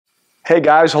Hey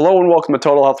guys, hello and welcome to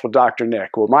Total Health with Dr.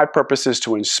 Nick, where my purpose is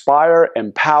to inspire,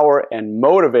 empower, and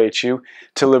motivate you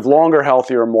to live longer,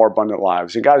 healthier, and more abundant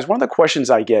lives. And guys, one of the questions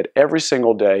I get every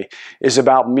single day is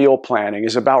about meal planning,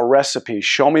 is about recipes.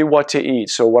 Show me what to eat.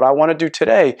 So what I want to do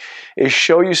today is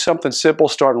show you something simple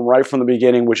starting right from the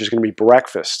beginning, which is going to be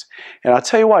breakfast. And I'll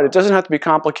tell you what, it doesn't have to be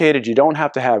complicated. You don't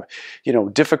have to have,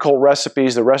 difficult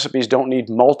recipes. The recipes don't need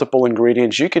multiple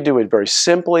ingredients. You can do it very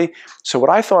simply. So what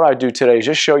I thought I'd do today is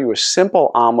just show you a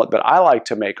simple omelet that I like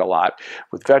to make a lot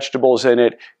with vegetables in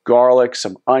it, garlic,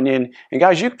 some onion. And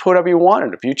guys, you can put whatever you want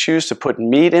in it. If you choose to put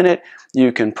meat in it,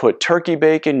 you can put turkey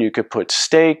bacon, you could put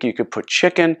steak, you could put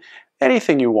chicken,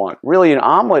 anything you want. Really, an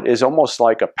omelet is almost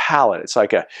like a palette. It's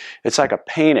like a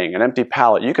painting, an empty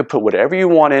palette. You could put whatever you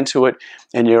want into it,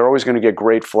 and you're always going to get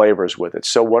great flavors with it.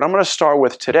 So what I'm going to start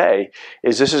with today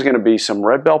is this is going to be some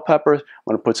red bell peppers.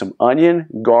 I'm going to put some onion,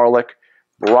 garlic,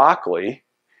 broccoli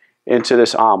into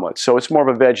this omelet. So it's more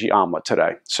of a veggie omelet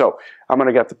today. So I'm going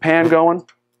to get the pan going,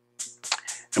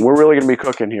 and we're really going to be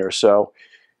cooking here. So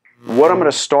what I'm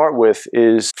going to start with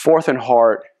is Fourth and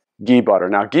Heart ghee butter.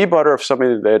 Now, ghee butter, if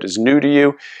something that is new to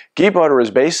you, ghee butter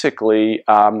is basically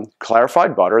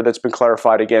clarified butter that's been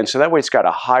clarified again. So that way it's got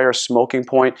a higher smoking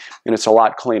point and it's a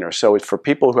lot cleaner. So it's for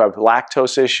people who have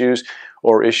lactose issues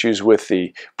or issues with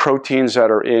the proteins that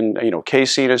are in,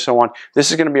 casein and so on, this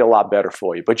is going to be a lot better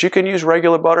for you. But you can use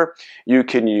regular butter. You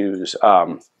can use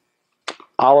olive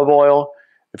oil.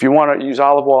 If you want to use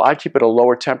olive oil, I keep it at a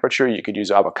lower temperature. You could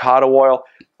use avocado oil.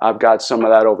 I've got some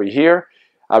of that over here.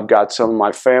 I've got some of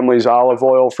my family's olive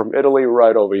oil from Italy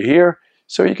right over here.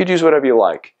 So you could use whatever you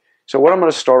like. So what I'm going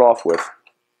to start off with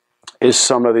is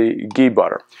some of the ghee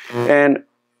butter. And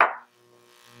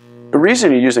the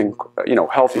reason you're using,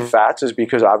 healthy fats is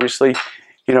because obviously,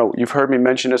 you've heard me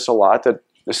mention this a lot, that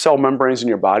the cell membranes in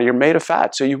your body are made of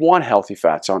fat. So you want healthy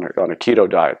fats on a keto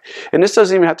diet. And this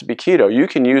doesn't even have to be keto. You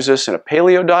can use this in a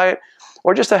paleo diet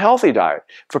or just a healthy diet.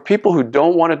 For people who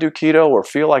don't want to do keto or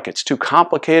feel like it's too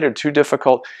complicated, too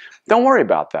difficult, don't worry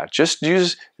about that. Just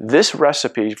use this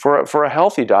recipe for a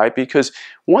healthy diet, because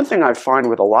one thing I find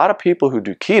with a lot of people who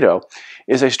do keto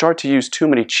is they start to use too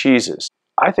many cheeses.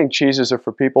 I think cheeses are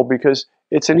for people because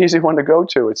it's an easy one to go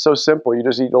to. It's so simple. You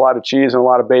just eat a lot of cheese and a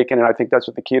lot of bacon, and I think that's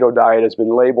what the keto diet has been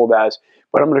labeled as,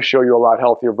 but I'm going to show you a lot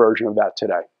healthier version of that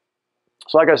today.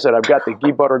 So like I said, I've got the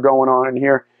ghee butter going on in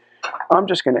here. I'm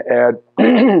just going to add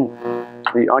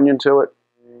the onion to it,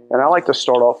 and I like to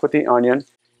start off with the onion,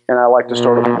 and I like to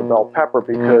start off with the bell pepper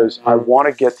because I want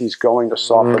to get these going to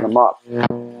soften them up.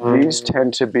 These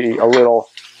tend to be a little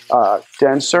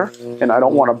denser, and I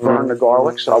don't want to burn the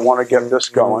garlic, so I want to get this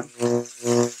going.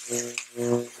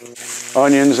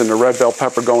 Onions and the red bell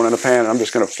pepper going in the pan. I'm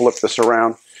just going to flip this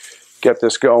around, get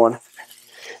this going.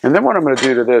 And then what I'm going to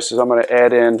do to this is I'm going to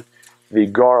add in the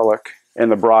garlic and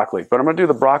the broccoli. But I'm going to do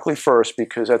the broccoli first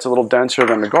because that's a little denser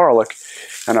than the garlic,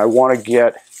 and I want to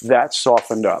get that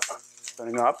softened up.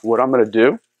 What I'm going to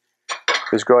do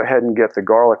is go ahead and get the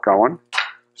garlic going.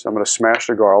 So I'm going to smash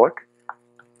the garlic.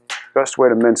 Best way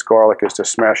to mince garlic is to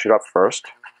smash it up first.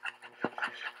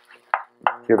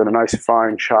 Give it a nice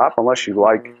fine chop, unless you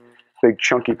like big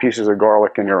chunky pieces of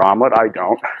garlic in your omelet. I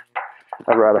don't.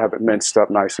 I'd rather have it minced up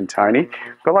nice and tiny.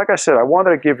 But like I said, I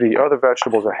wanted to give the other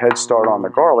vegetables a head start on the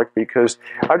garlic because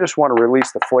I just want to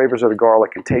release the flavors of the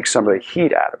garlic and take some of the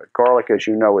heat out of it. Garlic, as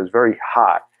you know, is very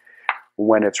hot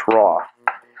when it's raw,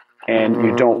 and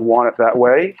you don't want it that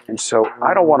way. And so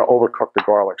I don't want to overcook the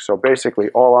garlic. So basically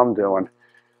all I'm doing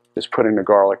is putting the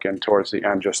garlic in towards the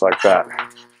end just like that.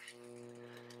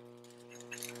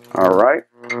 All right.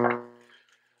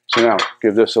 So now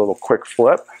give this a little quick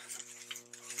flip.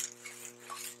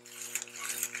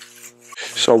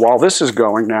 So while this is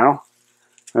going now,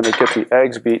 I'm going to get the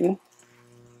eggs beaten.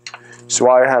 So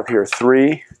I have here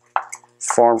 3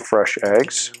 farm fresh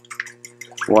eggs.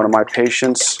 One of my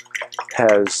patients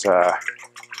has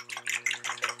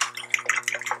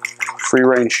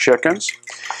free-range chickens.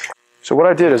 So what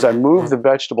I did is I moved the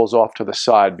vegetables off to the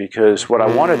side because what I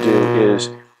want to do is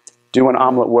do an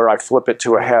omelet where I flip it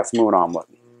to a half-moon omelet.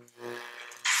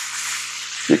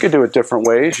 You could do it different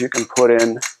ways. You can put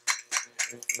in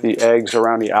the eggs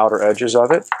around the outer edges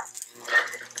of it.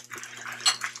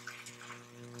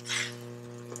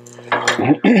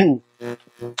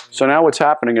 So now what's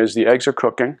happening is the eggs are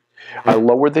cooking. I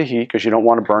lowered the heat because you don't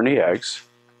want to burn the eggs.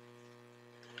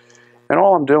 And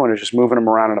all I'm doing is just moving them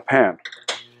around in a pan.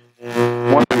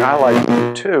 One thing I like to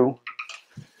do too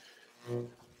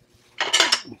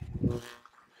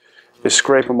is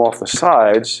scrape them off the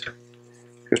sides,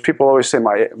 because people always say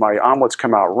my omelets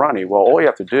come out runny. Well, all you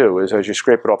have to do is, as you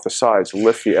scrape it off the sides,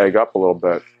 lift the egg up a little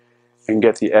bit and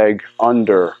get the egg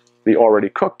under the already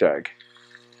cooked egg.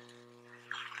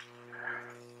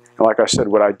 And like I said,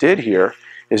 what I did here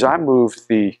is I moved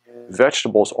the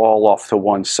vegetables all off to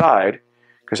one side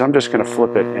because I'm just going to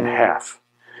flip it in half.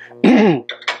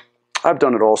 I've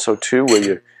done it also too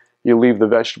where you leave the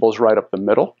vegetables right up the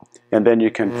middle and then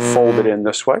you can fold it in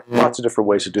this way. Lots of different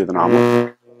ways to do the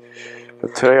omelet.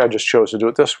 But today I just chose to do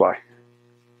it this way.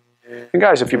 And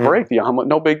guys, if you break the omelet,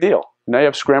 no big deal. Now you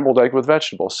have scrambled egg with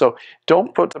vegetables. So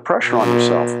don't put the pressure on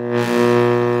yourself.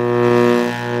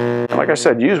 And like I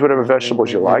said, use whatever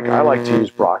vegetables you like. I like to use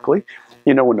broccoli.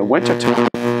 You know, in the wintertime,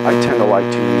 I tend to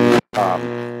like to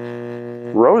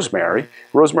use rosemary.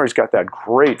 Rosemary's got that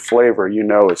great flavor. You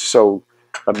know, it's so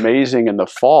amazing in the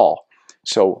fall.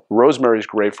 So rosemary is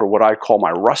great for what I call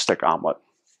my rustic omelet.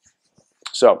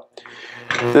 So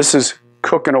this is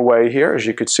cooking away here. As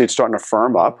you can see, it's starting to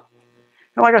firm up.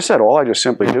 And like I said, all I just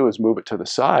simply do is move it to the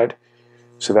side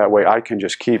so that way I can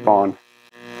just keep on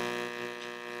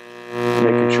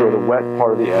making sure the wet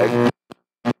part of the egg.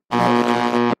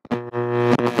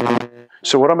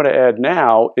 So what I'm going to add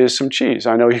now is some cheese.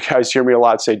 I know you guys hear me a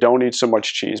lot say don't eat so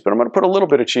much cheese, but I'm going to put a little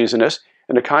bit of cheese in this.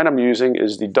 And the kind I'm using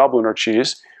is the Dubliner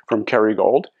cheese from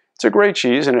Kerrygold. It's a great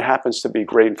cheese and it happens to be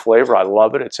great in flavor. I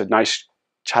love it. It's a nice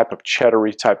type of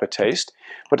cheddar-y type of taste.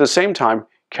 But at the same time,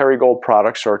 Kerrygold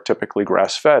products are typically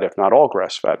grass-fed, if not all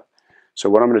grass-fed. So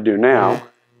what I'm going to do now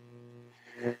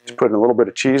is put in a little bit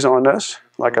of cheese on this.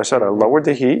 Like I said, I lowered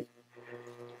the heat.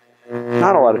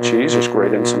 Not a lot of cheese, just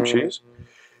grate in some cheese.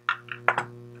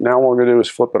 Now what I'm going to do is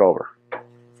flip it over.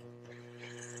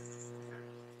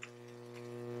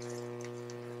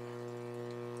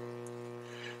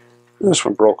 This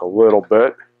one broke a little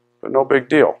bit, but no big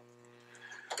deal.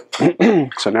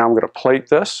 So now I'm going to plate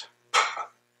this.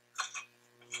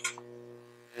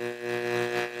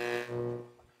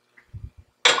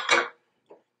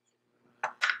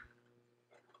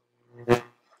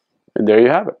 And there you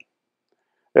have it.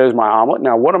 There's my omelet.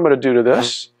 Now what I'm going to do to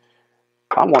this,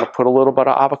 I want to put a little bit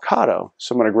of avocado.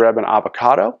 So I'm going to grab an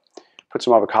avocado, put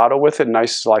some avocado with it,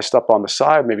 nice sliced up on the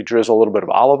side, maybe drizzle a little bit of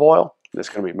olive oil. This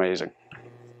is going to be amazing.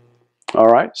 All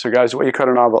right, so guys, the way you cut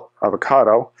an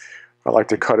avocado, I like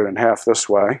to cut it in half this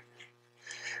way,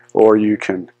 or you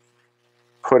can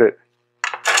put it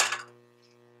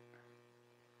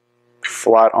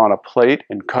flat on a plate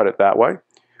and cut it that way.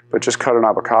 But just cut an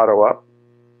avocado up.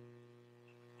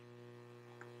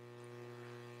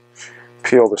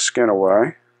 Peel the skin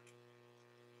away.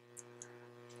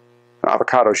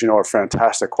 Avocados, you know, are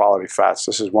fantastic quality fats.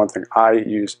 This is one thing I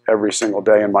use every single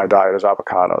day in my diet is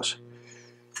avocados.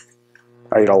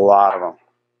 I eat a lot of them.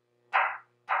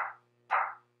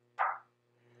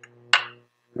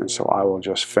 And so I will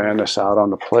just fan this out on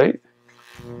the plate.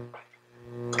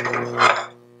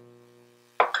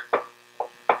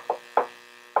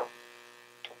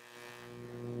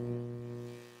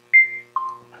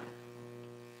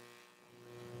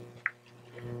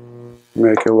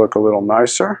 Make it look a little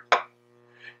nicer.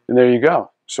 And there you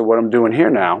go. So what I'm doing here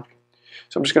now,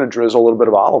 so I'm just going to drizzle a little bit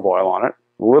of olive oil on it,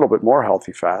 a little bit more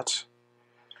healthy fats.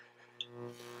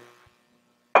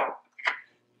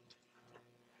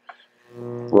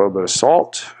 A little bit of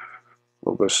salt,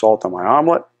 on my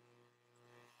omelet.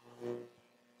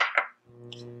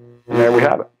 And there we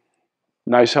have it.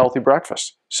 Nice healthy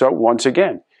breakfast. So once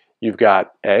again, you've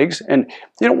got eggs. And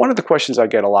you know, one of the questions I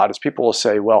get a lot is people will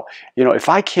say, well, you know, if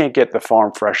I can't get the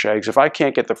farm fresh eggs, if I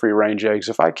can't get the free range eggs,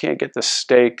 if I can't get the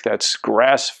steak that's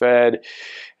grass fed,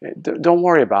 don't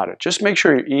worry about it. Just make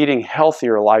sure you're eating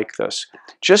healthier like this.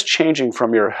 Just changing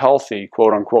from your healthy,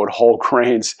 quote unquote, whole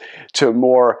grains to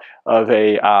more of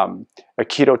a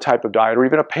keto type of diet or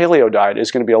even a paleo diet is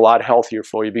going to be a lot healthier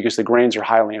for you because the grains are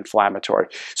highly inflammatory.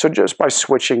 So just by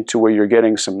switching to where you're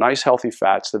getting some nice healthy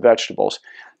fats, the vegetables,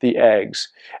 the eggs.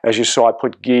 As you saw, I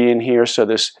put ghee in here. So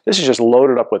this is just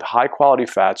loaded up with high quality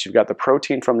fats. You've got the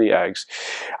protein from the eggs.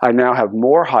 I now have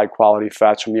more high quality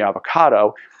fats from the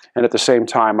avocado. And at the same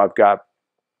time, I've got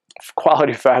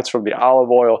quality fats from the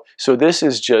olive oil. So this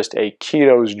is just a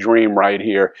keto's dream right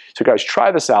here. So guys,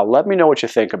 try this out. Let me know what you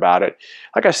think about it.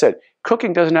 Like I said,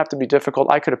 cooking doesn't have to be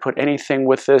difficult. I could have put anything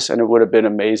with this and it would have been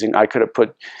amazing. I could have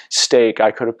put steak.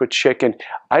 I could have put chicken.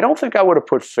 I don't think I would have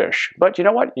put fish. But you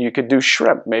know what? You could do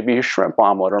shrimp. Maybe a shrimp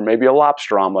omelet or maybe a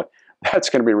lobster omelet.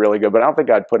 That's going to be really good. But I don't think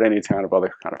I'd put any kind of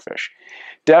other kind of fish.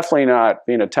 Definitely not,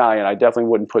 being Italian, I definitely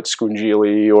wouldn't put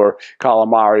scungili or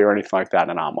calamari or anything like that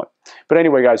in an omelet. But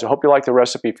anyway, guys, I hope you like the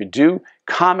recipe. If you do,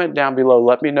 comment down below.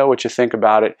 Let me know what you think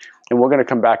about it. And we're going to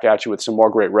come back at you with some more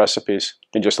great recipes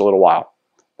in just a little while.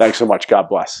 Thanks so much. God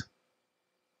bless.